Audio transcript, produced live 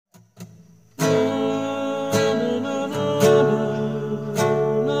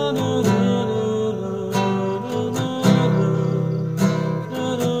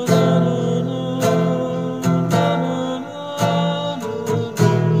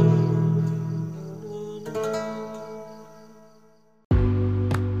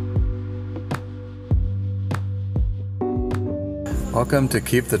Welcome to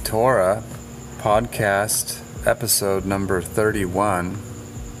Keep the Torah podcast, episode number 31.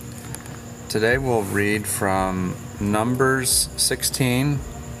 Today we'll read from Numbers 16,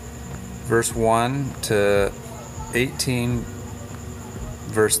 verse 1 to 18,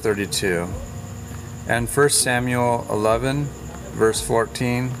 verse 32, and 1 Samuel 11, verse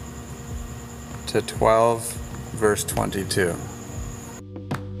 14 to 12, verse 22.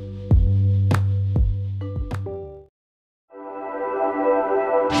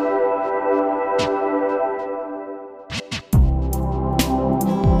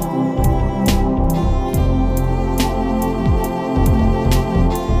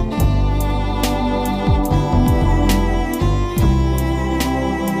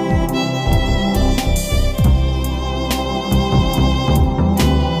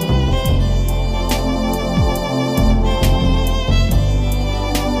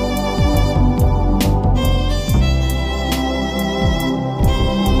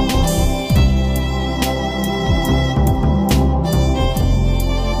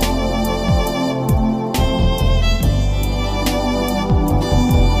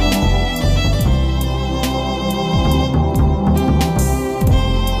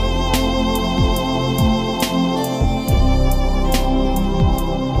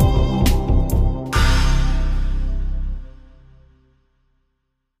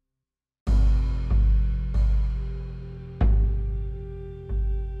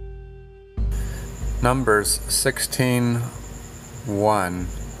 Numbers 16:1.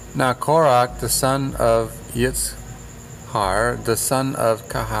 Now Korach, the son of Yitzhar, the son of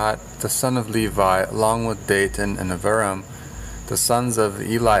Kahat, the son of Levi, along with Datan and Aviram, the sons of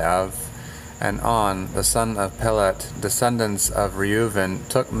Eliav, and On, the son of Pelet, descendants of Reuven,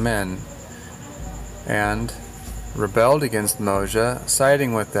 took men and rebelled against Moshe.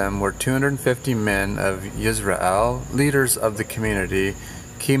 Siding with them were 250 men of Israel, leaders of the community,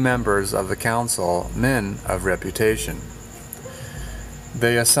 key members of the council, men of reputation.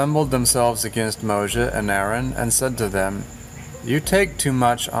 They assembled themselves against Moshe and Aaron and said to them, "You take too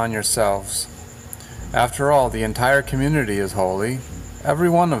much on yourselves. After all, the entire community is holy, every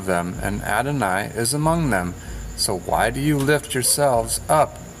one of them, and Adonai is among them. So why do you lift yourselves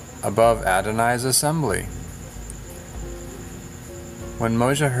up above Adonai's assembly?" When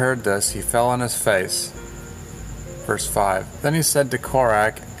Moshe heard this, he fell on his face. Verse 5. Then he said to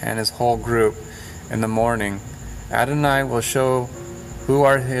Korach and his whole group, "In the morning, Adonai will show who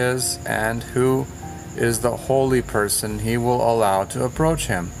are his and who is the holy person he will allow to approach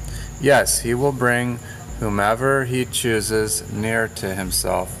him. Yes, he will bring whomever he chooses near to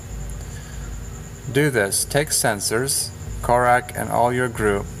himself. Do this. Take censers, Korach and all your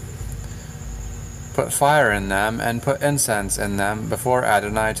group. Put fire in them and put incense in them before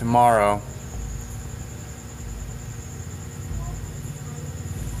Adonai tomorrow.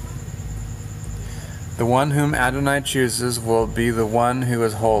 The one whom Adonai chooses will be the one who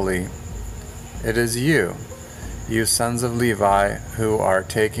is holy. It is you, you sons of Levi, who are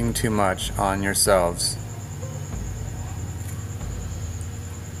taking too much on yourselves."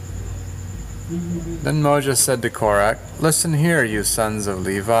 Then Moshe said to Korach, "Listen here, you sons of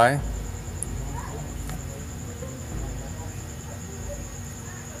Levi.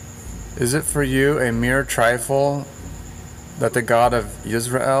 Is it for you a mere trifle that the God of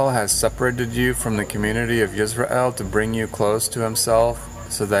Israel has separated you from the community of Israel to bring you close to himself,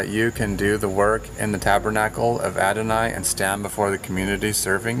 so that you can do the work in the tabernacle of Adonai and stand before the community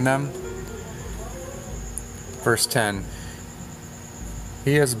serving them?" Verse 10.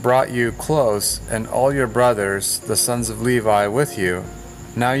 He has brought you close, and all your brothers, the sons of Levi, with you.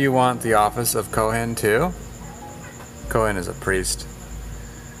 Now you want the office of Kohen too? Kohen is a priest.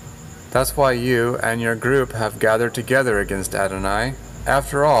 That's why you and your group have gathered together against Adonai.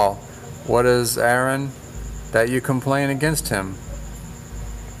 After all, what is Aaron that you complain against him?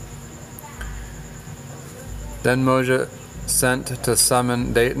 Then Moshe sent to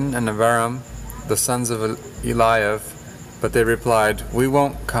summon Datan and Aviram, the sons of Eliav, but they replied, "We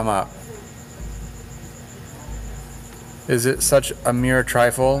won't come up." Is it such a mere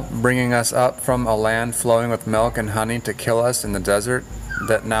trifle, bringing us up from a land flowing with milk and honey to kill us in the desert,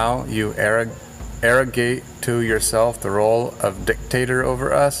 that now you arrogate to yourself the role of dictator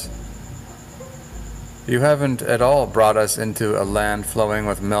over us? You haven't at all brought us into a land flowing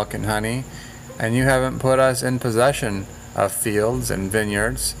with milk and honey, and you haven't put us in possession of fields and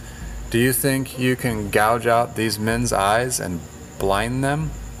vineyards. Do you think you can gouge out these men's eyes and blind them?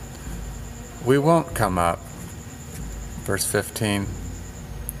 We won't come up. Verse 15.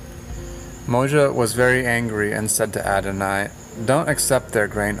 Moshe was very angry and said to Adonai, "Don't accept their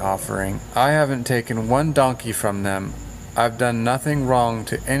grain offering. I haven't taken one donkey from them I've done nothing wrong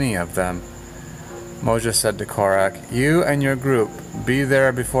to any of them." Moses said to Korach, "You and your group, be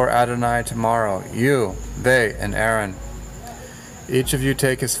there before Adonai tomorrow, you, they, and Aaron. Each of you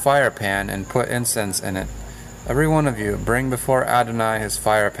take his fire pan and put incense in it. Every one of you bring before Adonai his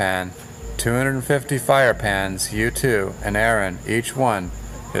fire pan. 250 fire pans, you too, and Aaron, each one,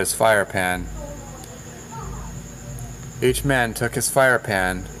 his fire pan." Each man took his fire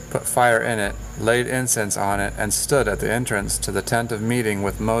pan, put fire in it, laid incense on it, and stood at the entrance to the tent of meeting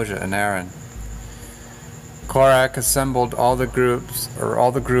with Moses and Aaron. Korach assembled all the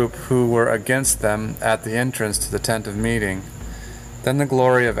group who were against them at the entrance to the tent of meeting. Then the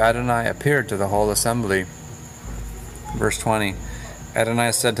glory of Adonai appeared to the whole assembly. Verse 20.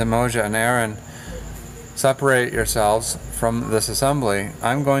 Adonai said to Moses and Aaron, "Separate yourselves from this assembly.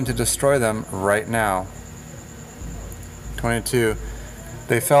 I'm going to destroy them right now." 22.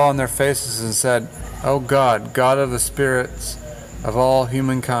 They fell on their faces and said, "O God, God of the spirits of all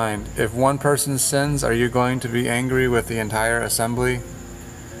humankind, if one person sins, are you going to be angry with the entire assembly?"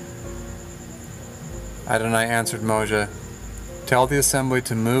 Adonai answered Moses, "Tell the assembly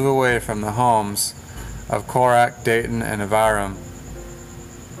to move away from the homes of Korach, Datan, and Abiram."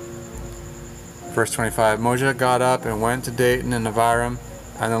 Verse 25. Moses got up and went to Datan and Abiram,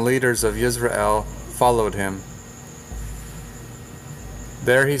 and the leaders of Israel followed him.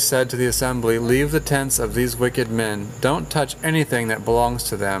 There he said to the assembly, "Leave the tents of these wicked men. Don't touch anything that belongs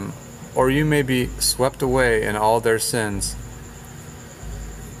to them, or you may be swept away in all their sins."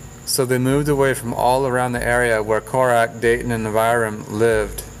 So they moved away from all around the area where Korach, Datan, and Abiram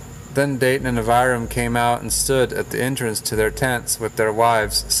lived. Then Datan and Abiram came out and stood at the entrance to their tents with their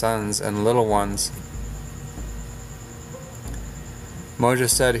wives, sons, and little ones.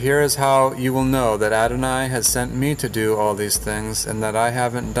 Moses said, "Here is how you will know that Adonai has sent me to do all these things, and that I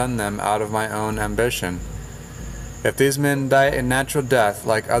haven't done them out of my own ambition. If these men die a natural death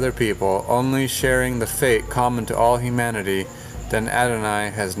like other people, only sharing the fate common to all humanity, then Adonai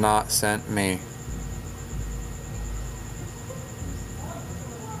has not sent me."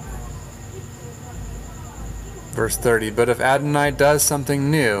 Verse 30. But if Adonai does something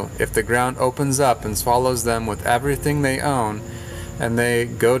new, if the ground opens up and swallows them with everything they own, and they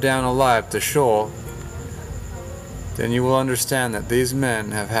go down alive to Sheol, then you will understand that these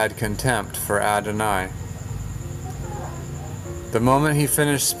men have had contempt for Adonai. The moment he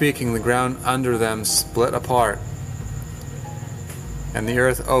finished speaking, the ground under them split apart, and the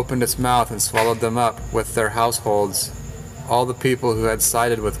earth opened its mouth and swallowed them up with their households, all the people who had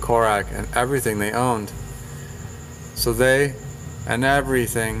sided with Korach and everything they owned. So they and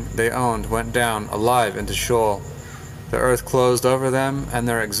everything they owned went down alive into Sheol. The earth closed over them, and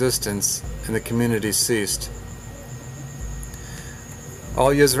their existence in the community ceased.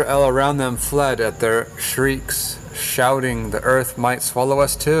 All Israel around them fled at their shrieks, shouting, "The earth might swallow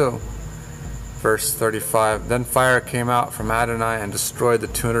us too." Verse 35. Then fire came out from Adonai and destroyed the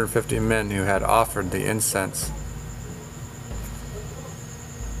 250 men who had offered the incense.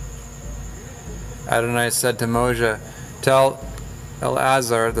 Adonai said to Moses, "Tell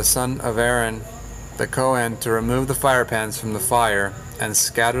Eleazar, the son of Aaron, the Kohen, to remove the fire pans from the fire and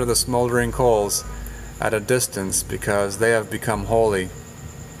scatter the smoldering coals at a distance, because they have become holy.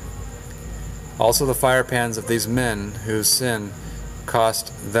 Also the fire pans of these men whose sin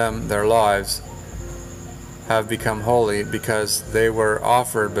cost them their lives have become holy, because they were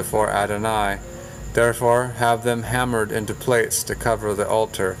offered before Adonai. Therefore have them hammered into plates to cover the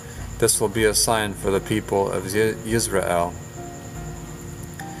altar. This will be a sign for the people of Israel."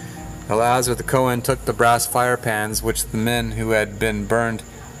 Eleazar the Kohen took the brass fire pans which the men who had been burned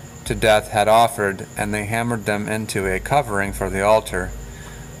to death had offered, and they hammered them into a covering for the altar.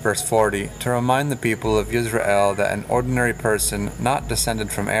 Verse 40. To remind the people of Israel that an ordinary person not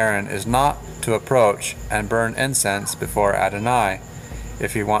descended from Aaron is not to approach and burn incense before Adonai,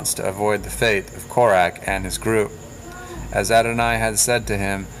 if he wants to avoid the fate of Korach and his group, as Adonai had said to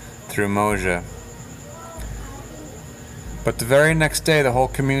him through Moses. But the very next day the whole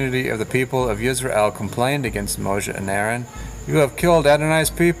community of the people of Israel complained against Moses and Aaron, "You have killed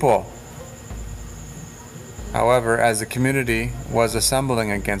Adonai's people." However, as the community was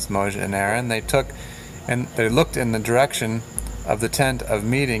assembling against Moses and Aaron, they looked in the direction of the tent of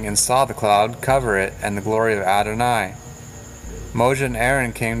meeting and saw the cloud cover it and the glory of Adonai. Moses and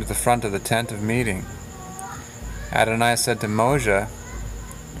Aaron came to the front of the tent of meeting. Adonai said to Moses,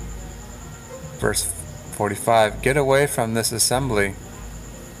 verse 45, "Get away from this assembly,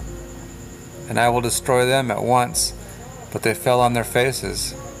 and I will destroy them at once." But they fell on their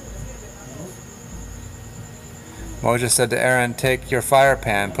faces. Moses said to Aaron, "Take your fire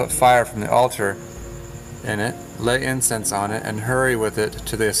pan, put fire from the altar in it, lay incense on it, and hurry with it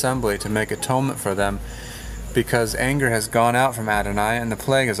to the assembly to make atonement for them, because anger has gone out from Adonai, and the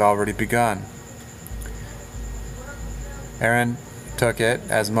plague has already begun. Aaron took it,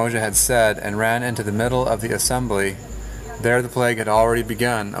 as Moshe had said, and ran into the middle of the assembly. There the plague had already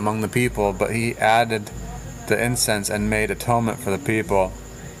begun among the people, but he added the incense and made atonement for the people.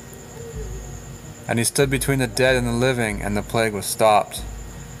 And he stood between the dead and the living, and the plague was stopped.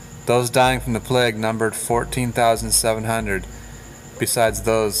 Those dying from the plague numbered 14,700, besides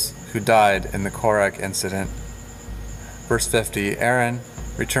those who died in the Korach incident. Verse 50, Aaron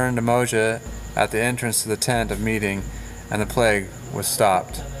returned to Moshe at the entrance to the tent of meeting, and the plague was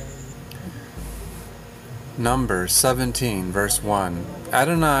stopped. Numbers 17, verse 1.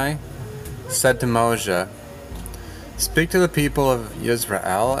 Adonai said to Moshe, "Speak to the people of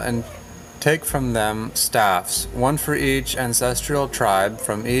Israel, and take from them staffs, one for each ancestral tribe,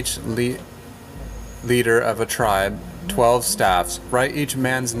 from each leader of a tribe, 12 staffs. Write each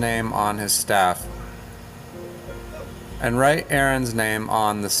man's name on his staff, and write Aaron's name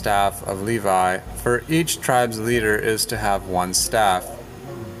on the staff of Levi, for each tribe's leader is to have one staff.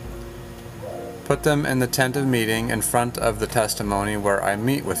 Put them in the tent of meeting in front of the testimony where I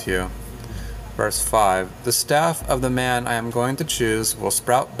meet with you." Verse 5, "The staff of the man I am going to choose will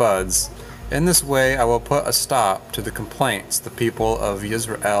sprout buds. In this way I will put a stop to the complaints the people of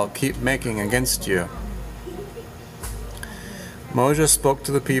Israel keep making against you." Moshe spoke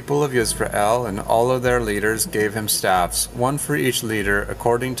to the people of Israel, and all of their leaders gave him staffs, one for each leader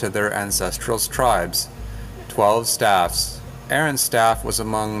according to their ancestral tribes, 12 staffs. Aaron's staff was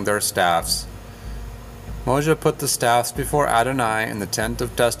among their staffs. Moshe put the staffs before Adonai in the tent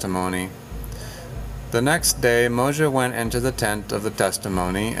of testimony. The next day Moshe went into the tent of the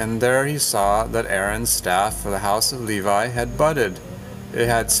testimony, and there he saw that Aaron's staff for the house of Levi had budded. It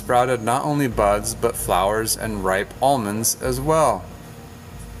had sprouted not only buds, but flowers and ripe almonds as well.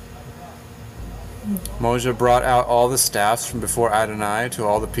 Moshe brought out all the staffs from before Adonai to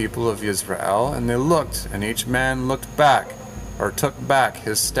all the people of Israel, and they looked, and each man looked back, or took back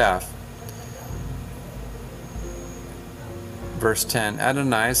his staff. Verse 10,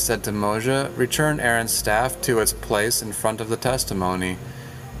 Adonai said to Moshe, "Return Aaron's staff to its place in front of the testimony.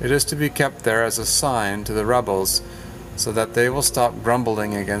 It is to be kept there as a sign to the rebels, so that they will stop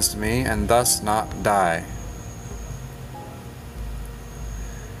grumbling against me and thus not die."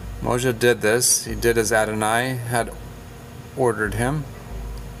 Moshe did this. He did as Adonai had ordered him.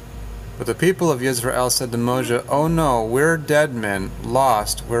 But the people of Israel said to Moshe, "Oh no, we're dead men,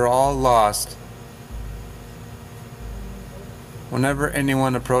 lost, we're all lost. Whenever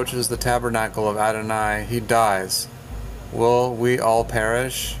anyone approaches the tabernacle of Adonai, he dies. Will we all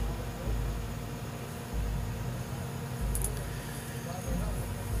perish?"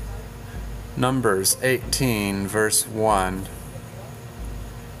 Numbers 18, verse 1.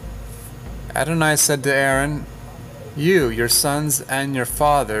 Adonai said to Aaron, "You, your sons, and your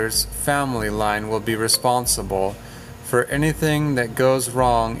father's family line will be responsible for anything that goes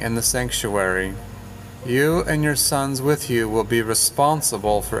wrong in the sanctuary. You and your sons with you will be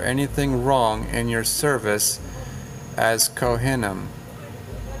responsible for anything wrong in your service as Kohanim.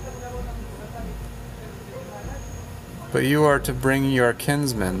 But you are to bring your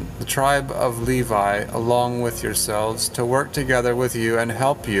kinsmen, the tribe of Levi, along with yourselves, to work together with you and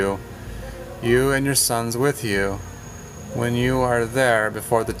help you, you and your sons with you, when you are there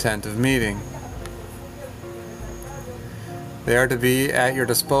before the tent of meeting. They are to be at your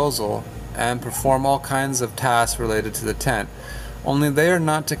disposal and perform all kinds of tasks related to the tent. Only they are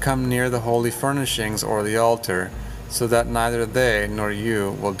not to come near the holy furnishings or the altar, so that neither they nor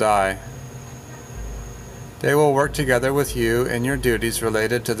you will die. They will work together with you in your duties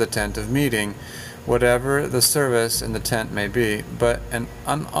related to the tent of meeting, whatever the service in the tent may be, but an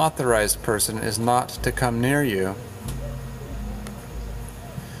unauthorized person is not to come near you."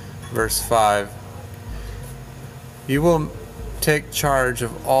 Verse 5, "You will take charge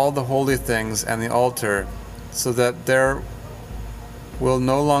of all the holy things and the altar, so that there will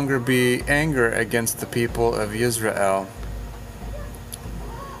no longer be anger against the people of Israel.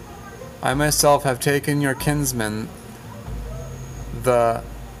 I myself have taken your kinsmen, the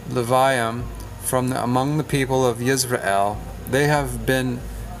Levium, from among the people of Israel. They have been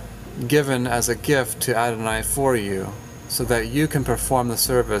given as a gift to Adonai for you, so that you can perform the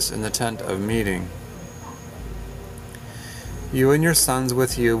service in the tent of meeting. You and your sons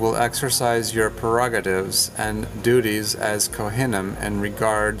with you will exercise your prerogatives and duties as Kohanim in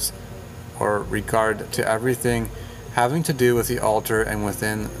regard to everything having to do with the altar and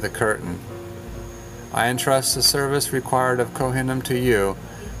within the curtain. I entrust the service required of Kohanim to you,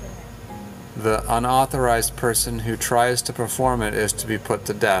 The unauthorized person who tries to perform it is to be put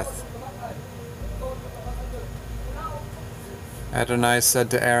to death. Adonai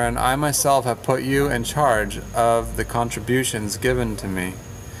said to Aaron, I myself have put you in charge of the contributions given to me.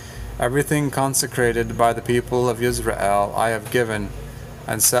 Everything consecrated by the people of Israel I have given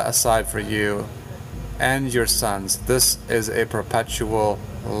and set aside for you and your sons. This is a perpetual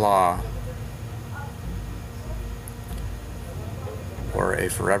law, or a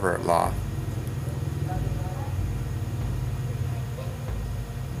forever law.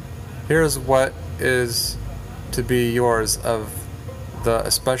 Here's what is to be yours of the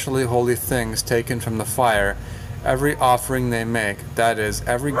especially holy things taken from the fire, every offering they make, that is,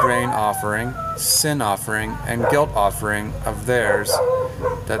 every grain offering, sin offering, and guilt offering of theirs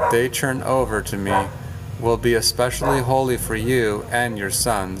that they turn over to me, will be especially holy for you and your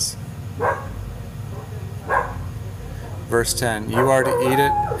sons. Verse 10, you are to eat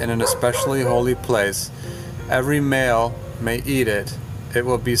it in an especially holy place. Every male may eat it. It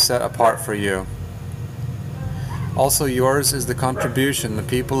will be set apart for you. Also yours is the contribution the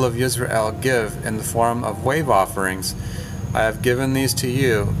people of Israel give in the form of wave offerings. I have given these to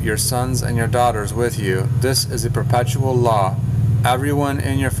you, your sons and your daughters with you. This is a perpetual law. Everyone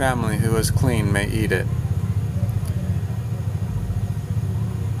in your family who is clean may eat it.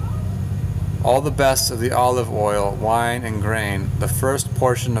 All the best of the olive oil, wine, and grain, the first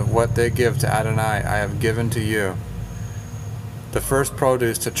portion of what they give to Adonai, I have given to you. The first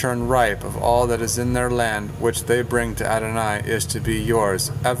produce to turn ripe of all that is in their land, which they bring to Adonai, is to be yours.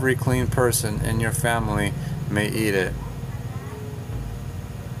 Every clean person in your family may eat it.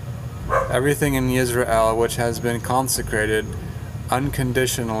 Everything in Israel which has been consecrated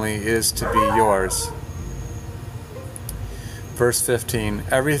unconditionally is to be yours. Verse 15,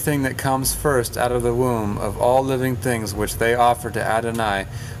 everything that comes first out of the womb of all living things which they offer to Adonai,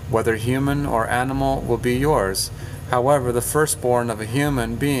 whether human or animal, will be yours. However, the firstborn of a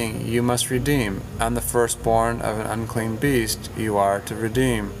human being you must redeem, and the firstborn of an unclean beast you are to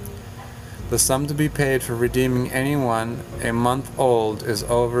redeem. The sum to be paid for redeeming anyone a month old is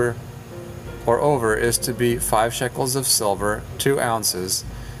over is to be 5 shekels of silver, 2 ounces,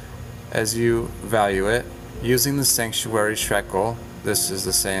 as you value it, using the sanctuary shekel. This is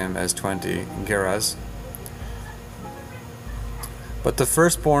the same as 20 gerahs. But the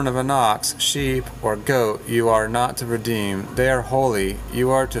firstborn of an ox, sheep, or goat you are not to redeem. They are holy.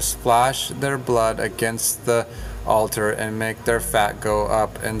 You are to splash their blood against the altar and make their fat go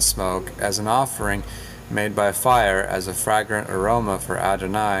up in smoke as an offering made by fire, as a fragrant aroma for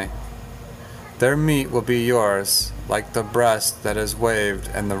Adonai. Their meat will be yours, like the breast that is waved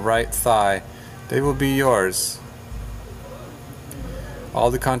and the right thigh. They will be yours. All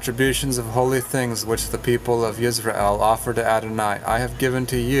the contributions of holy things which the people of Israel offer to Adonai, I have given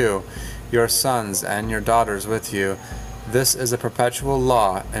to you, your sons and your daughters with you. This is a perpetual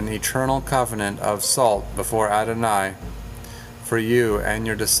law, an eternal covenant of salt before Adonai, for you and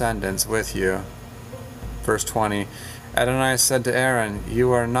your descendants with you. Verse 20, Adonai said to Aaron,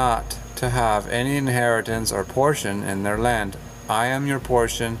 you are not to have any inheritance or portion in their land. I am your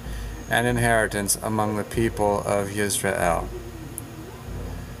portion and inheritance among the people of Israel.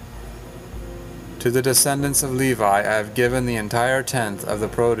 To the descendants of Levi I have given the entire tenth of the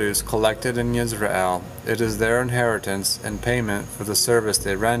produce collected in Israel. It is their inheritance and payment for the service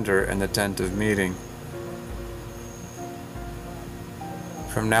they render in the tent of meeting.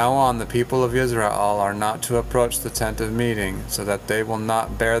 From now on the people of Israel are not to approach the tent of meeting, so that they will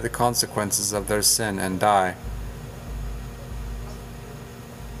not bear the consequences of their sin and die.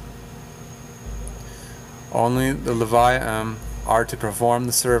 Only the Leviim are to perform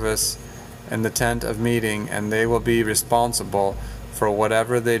the service in the tent of meeting, and they will be responsible for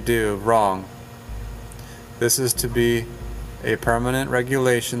whatever they do wrong. This is to be a permanent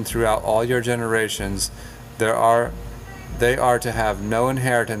regulation throughout all your generations. They are to have no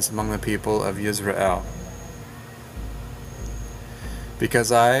inheritance among the people of Israel.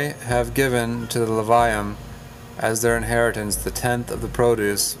 Because I have given to the Leviim as their inheritance the tenth of the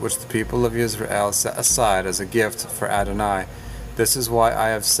produce which the people of Israel set aside as a gift for Adonai. This is why I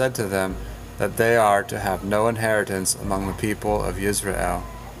have said to them that they are to have no inheritance among the people of Israel.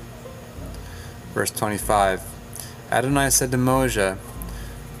 Verse 25, Adonai said to Moses,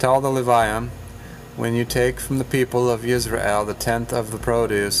 tell the Leviim, when you take from the people of Israel the tenth of the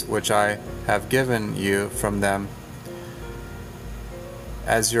produce which I have given you from them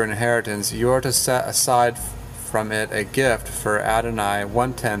as your inheritance, you are to set aside from it a gift for Adonai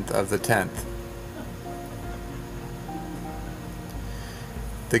 1/10 of the tenth.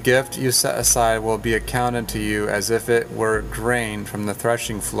 The gift you set aside will be accounted to you as if it were grain from the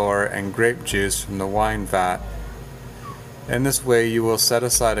threshing floor and grape juice from the wine vat. In this way you will set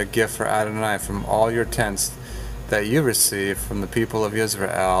aside a gift for Adonai from all your tents that you receive from the people of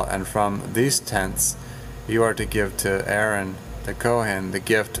Israel, and from these tents you are to give to Aaron the Kohen the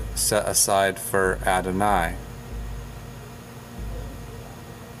gift set aside for Adonai.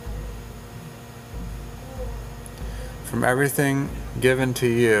 From everything given to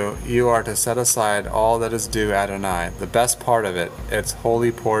you, you are to set aside all that is due Adonai, the best part of it, its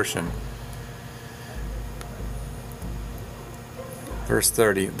holy portion. Verse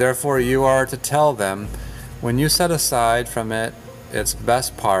 30, therefore you are to tell them, when you set aside from it its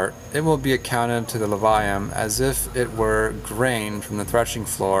best part, it will be accounted to the Levium as if it were grain from the threshing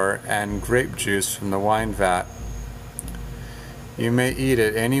floor and grape juice from the wine vat. You may eat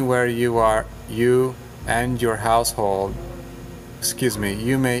it anywhere you and your household.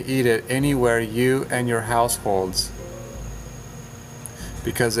 You may eat it anywhere you and your households,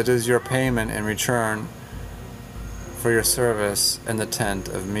 because it is your payment in return for your service in the tent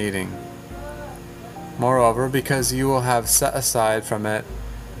of meeting. Moreover, because you will have set aside from it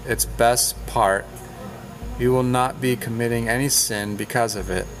its best part, you will not be committing any sin because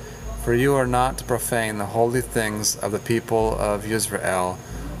of it, for you are not to profane the holy things of the people of Israel,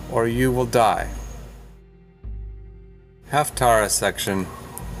 or you will die. Haftarah section,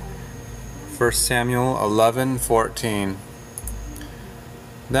 1 Samuel 11:14.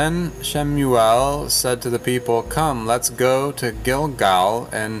 Then Shemuel said to the people, come, let's go to Gilgal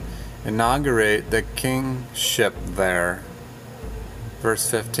and inaugurate the kingship there. Verse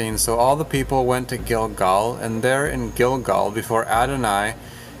 15, so all the people went to Gilgal, and there in Gilgal before Adonai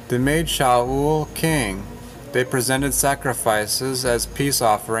they made Shaul king. They presented sacrifices as peace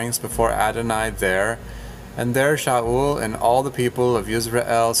offerings before Adonai there, and there Shaul and all the people of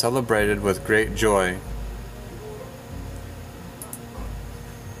Israel celebrated with great joy.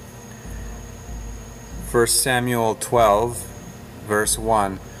 First Samuel 12, verse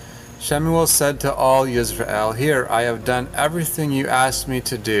 1. Shemuel said to all Israel, here, I have done everything you asked me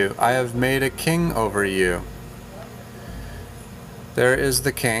to do. I have made a king over you. There is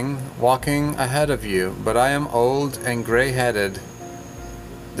the king walking ahead of you, but I am old and gray-headed.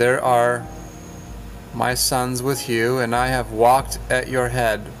 There are my sons with you, and I have walked at your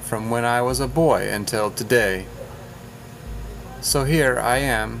head from when I was a boy until today. So here I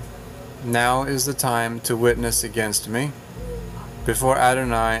am. Now is the time to witness against me before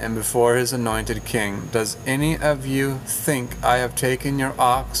Adonai and before his anointed king. Does any of you think I have taken your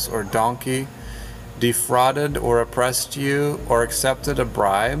ox or donkey, defrauded or oppressed you, or accepted a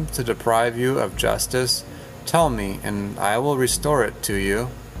bribe to deprive you of justice? Tell me, and I will restore it to you.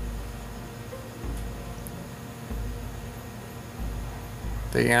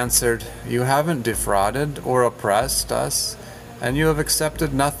 They answered, you haven't defrauded or oppressed us, and you have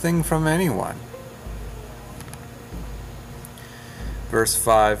accepted nothing from anyone. Verse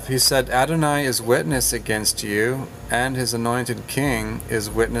 5, he said, Adonai is witness against you, and his anointed king is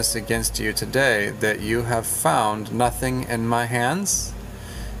witness against you today, that you have found nothing in my hands?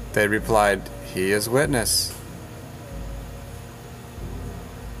 They replied, he is witness.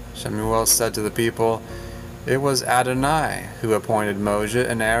 Shemuel said to the people, it was Adonai who appointed Moses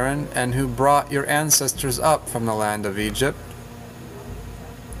and Aaron, and who brought your ancestors up from the land of Egypt.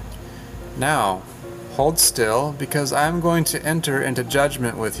 Now, hold still, because I am going to enter into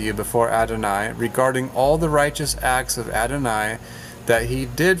judgment with you before Adonai regarding all the righteous acts of Adonai that he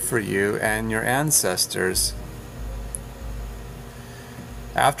did for you and your ancestors.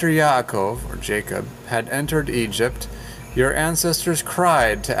 After Yaakov, or Jacob, had entered Egypt, your ancestors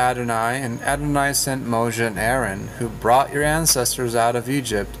cried to Adonai, and Adonai sent Moses and Aaron, who brought your ancestors out of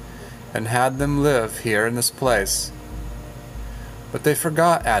Egypt and had them live here in this place. But they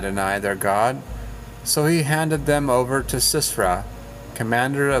forgot Adonai, their God, so he handed them over to Sisera,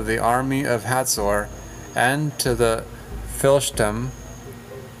 commander of the army of Hatzor, and to the Philistine,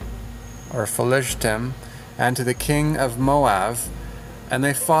 and to the king of Moab, and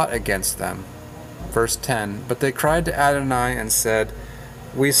they fought against them. Verse 10, but they cried to Adonai and said,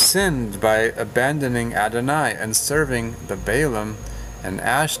 we sinned by abandoning Adonai and serving the Baalim and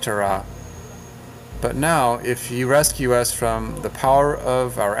Ashtoreth. But now, if you rescue us from the power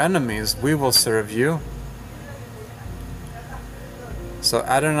of our enemies, we will serve you. So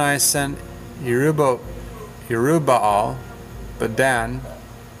Adonai sent Yerubbaal, Bedan,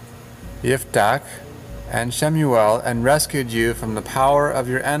 Yiftach, and Shemuel, and rescued you from the power of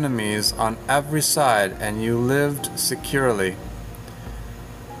your enemies on every side, and you lived securely.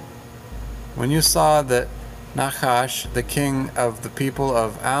 When you saw that Nachash, the king of the people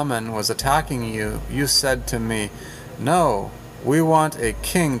of Ammon, was attacking you, you said to me, 'No, we want a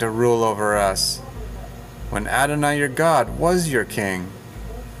king to rule over us,' when Adonai your God was your king.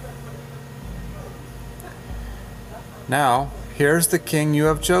 Now, here's the king you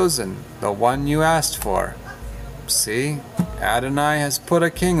have chosen, the one you asked for. See, Adonai has put a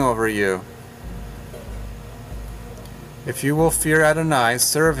king over you. If you will fear Adonai,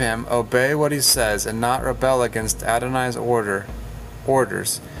 serve him, obey what he says, and not rebel against Adonai's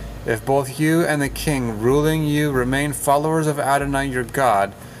orders. If both you and the king ruling you remain followers of Adonai your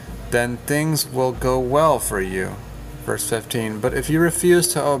God, then things will go well for you." Verse 15, "But if you refuse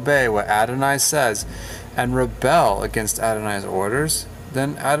to obey what Adonai says and rebel against Adonai's orders,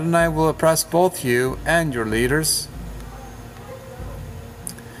 then Adonai will oppress both you and your leaders.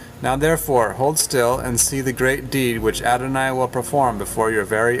 Now therefore, hold still and see the great deed which Adonai will perform before your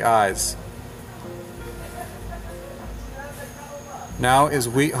very eyes. Now is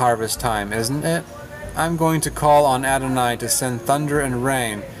wheat harvest time, isn't it? I'm going to call on Adonai to send thunder and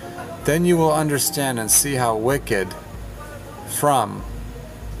rain. Then you will understand and see how wicked from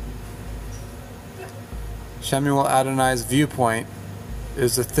Shemuel Adonai's viewpoint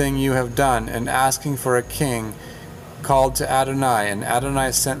is the thing you have done in asking for a king called to Adonai, and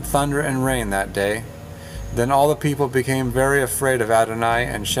Adonai sent thunder and rain that day. Then all the people became very afraid of Adonai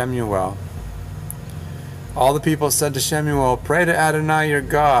and Shemuel. All the people said to Shemuel, 'Pray to Adonai your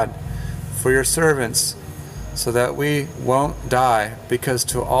God for your servants, so that we won't die, because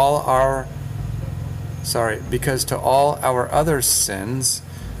to all our other sins,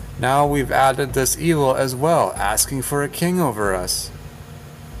 now we've added this evil as well, asking for a king over us.'"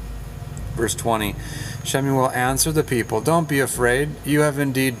 Verse 20, Shemuel answered the people, "Don't be afraid. You have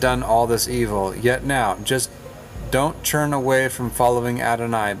indeed done all this evil. Yet now, just don't turn away from following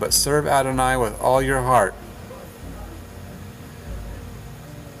Adonai, but serve Adonai with all your heart.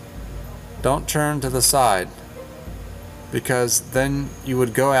 Don't turn to the side, because then you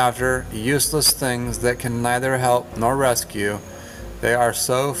would go after useless things that can neither help nor rescue. They are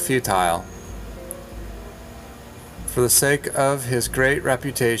so futile. For the sake of his great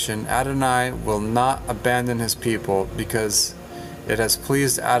reputation, Adonai will not abandon his people, because it has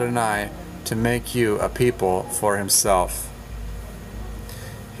pleased Adonai to make you a people for himself."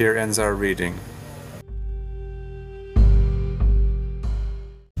 Here ends our reading.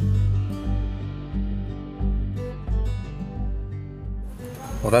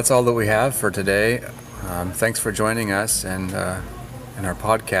 Well, that's all that we have for today. Thanks for joining us and in our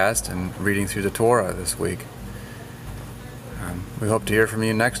podcast and reading through the Torah this week. We hope to hear from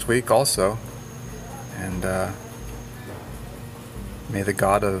you next week also. And may the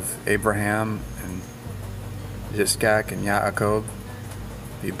God of Abraham and Yitzchak and Yaakov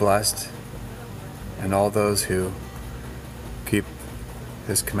be blessed, and all those who keep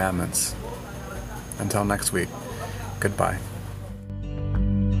his commandments. Until next week, goodbye.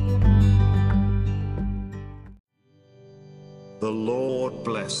 The Lord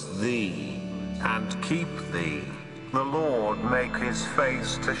bless thee and keep thee. The Lord make his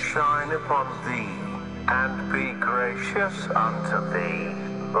face to shine upon thee, and be gracious unto thee.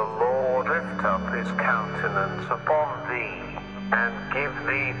 The Lord lift up his countenance upon thee, and give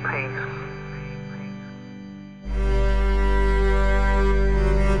thee peace.